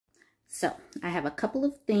So I have a couple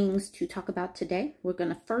of things to talk about today. We're going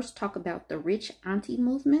to first talk about the rich auntie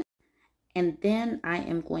movement, and then I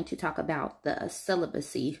am going to talk about the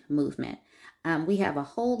celibacy movement. We have a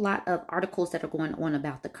whole lot of articles that are going on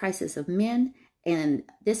about the crisis of men, and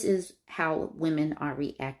this is how women are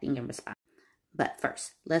reacting and responding. But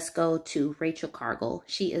first, let's go to Rachel Cargle.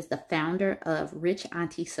 She is the founder of Rich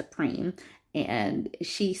Auntie Supreme, and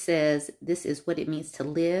she says this is what it means to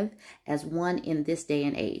live as one in this day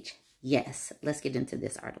and age. Yes, let's get into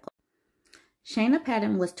this article. Shayna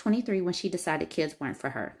Patton was 23 when she decided kids weren't for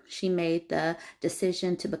her. She made the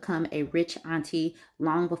decision to become a rich auntie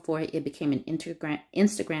long before it became an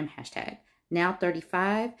Instagram hashtag. Now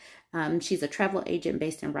 35, she's a travel agent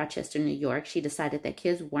based in Rochester, New York. She decided that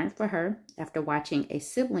kids weren't for her after watching a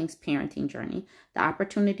sibling's parenting journey. The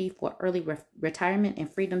opportunity for early retirement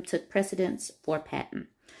and freedom took precedence for Patton.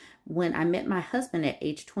 When I met my husband at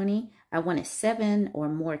age 20, I wanted 7 or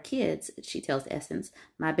more kids, she tells Essence.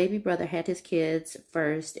 My baby brother had his kids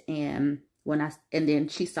first, and then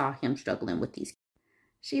she saw him struggling with these.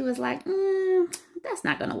 She was like, that's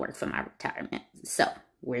not going to work for my retirement. So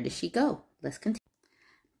where did she go? Let's continue.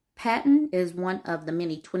 Patton is one of the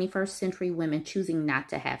many 21st century women choosing not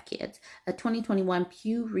to have kids. A 2021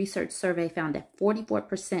 Pew Research survey found that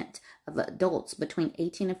 44% of adults between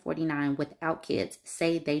 18 and 49 without kids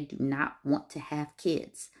say they do not want to have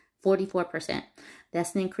kids. 44%.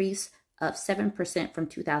 That's an increase of 7% from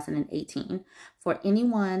 2018. For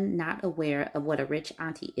anyone not aware of what a rich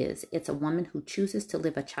auntie is, it's a woman who chooses to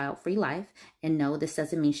live a child-free life. And no, this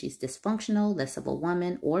doesn't mean she's dysfunctional, less of a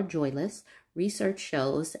woman, or joyless. Research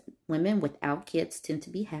shows women without kids tend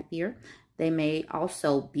to be happier. They may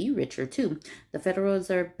also be richer too. The Federal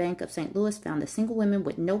Reserve Bank of St. Louis found that single women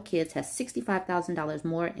with no kids has $65,000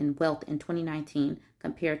 more in wealth in 2019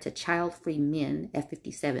 compared to child-free men at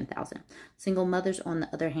 $57,000. Single mothers, on the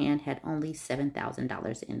other hand, had only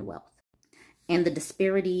 $7,000 in wealth. And the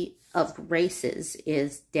disparity of races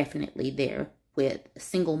is definitely there, with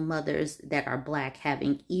single mothers that are Black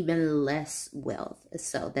having even less wealth.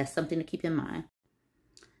 So that's something to keep in mind.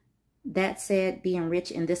 That said, being rich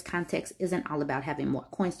in this context isn't all about having more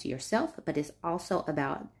coins to yourself, but it's also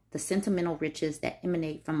about the sentimental riches that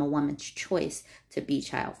emanate from a woman's choice to be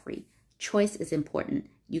child-free. Choice is important.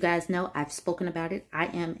 You guys know I've spoken about it. I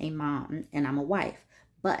am a mom and I'm a wife,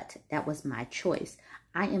 but that was my choice.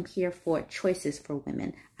 I am here for choices for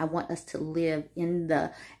women. I want us to live in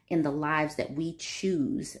the lives that we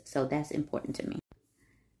choose. So that's important to me.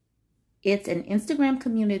 It's an Instagram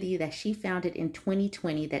community that she founded in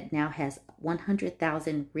 2020 that now has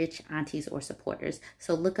 100,000 rich aunties or supporters.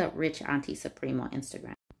 So look up Rich Auntie Supreme on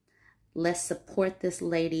Instagram. Let's support this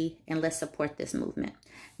lady and let's support this movement.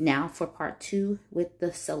 Now for part 2 with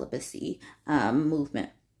the celibacy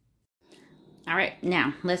movement. All right,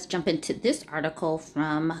 now let's jump into this article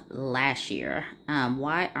from last year.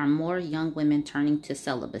 Why are more young women turning to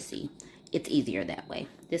celibacy? It's easier that way.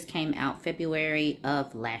 This came out February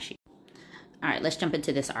of last year. All right, let's jump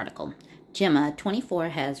into this article. Gemma, 24,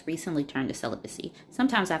 has recently turned to celibacy.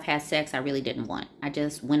 Sometimes I've had sex I really didn't want. I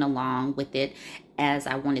just went along with it as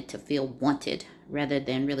I wanted to feel wanted rather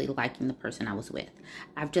than really liking the person I was with.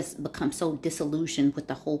 I've just become so disillusioned with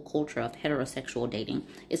the whole culture of heterosexual dating.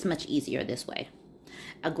 It's much easier this way.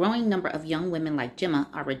 A growing number of young women like Gemma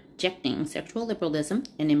are rejecting sexual liberalism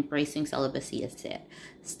and embracing celibacy instead.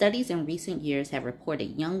 Studies in recent years have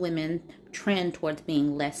reported young women trend towards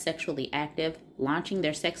being less sexually active, launching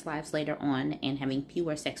their sex lives later on, and having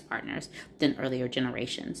fewer sex partners than earlier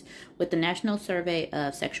generations. With the National Survey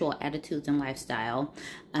of Sexual Attitudes and Lifestyle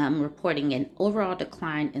reporting an overall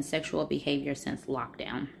decline in sexual behavior since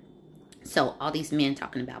lockdown. So all these men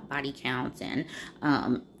talking about body counts and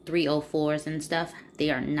 304s and stuff, they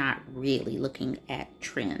are not really looking at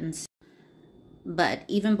trends. But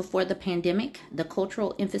even before the pandemic, the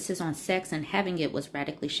cultural emphasis on sex and having it was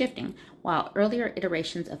radically shifting. While earlier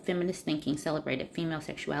iterations of feminist thinking celebrated female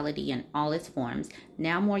sexuality in all its forms,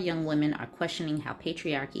 now more young women are questioning how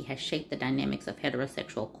patriarchy has shaped the dynamics of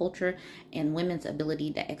heterosexual culture and women's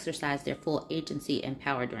ability to exercise their full agency and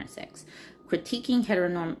power during sex. Critiquing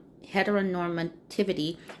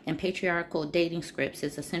heteronormativity and patriarchal dating scripts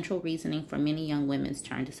is essential reasoning for many young women's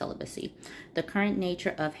turn to celibacy. The current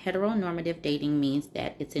nature of heteronormative dating means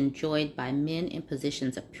that it's enjoyed by men in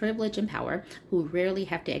positions of privilege and power who rarely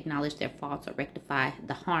have to acknowledge their faults or rectify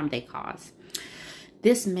the harm they cause.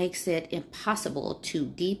 This makes it impossible to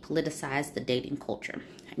depoliticize the dating culture.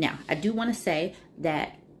 Now, I do want to say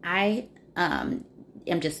that I am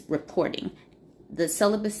just reporting. The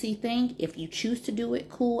celibacy thing, if you choose to do it,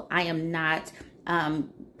 cool. I am not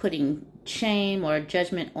putting shame or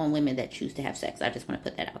judgment on women that choose to have sex. I just want to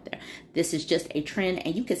put that out there. This is just a trend,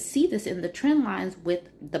 and you can see this in the trend lines with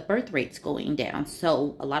the birth rates going down.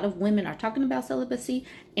 So a lot of women are talking about celibacy,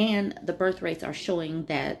 and the birth rates are showing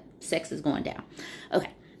that sex is going down.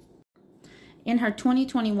 Okay. In her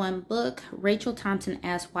 2021 book, Rachel Thompson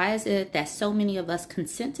asked, why is it that so many of us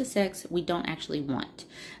consent to sex we don't actually want?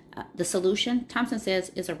 The solution, Thompson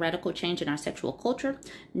says, is a radical change in our sexual culture,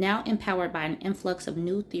 now empowered by an influx of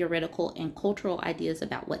new theoretical and cultural ideas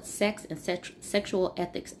about what sex and sexual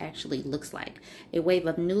ethics actually looks like. A wave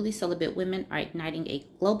of newly celibate women are igniting a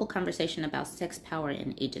global conversation about sex, power,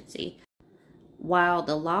 and agency. While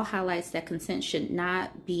the law highlights that consent should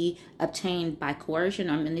not be obtained by coercion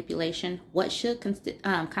or manipulation, what should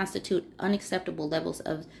constitute unacceptable levels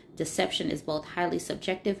of deception is both highly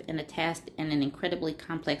subjective and a task and an incredibly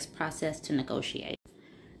complex process to negotiate.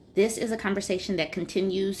 This is a conversation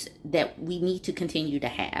that we need to continue to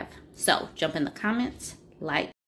have. So jump in the comments, like,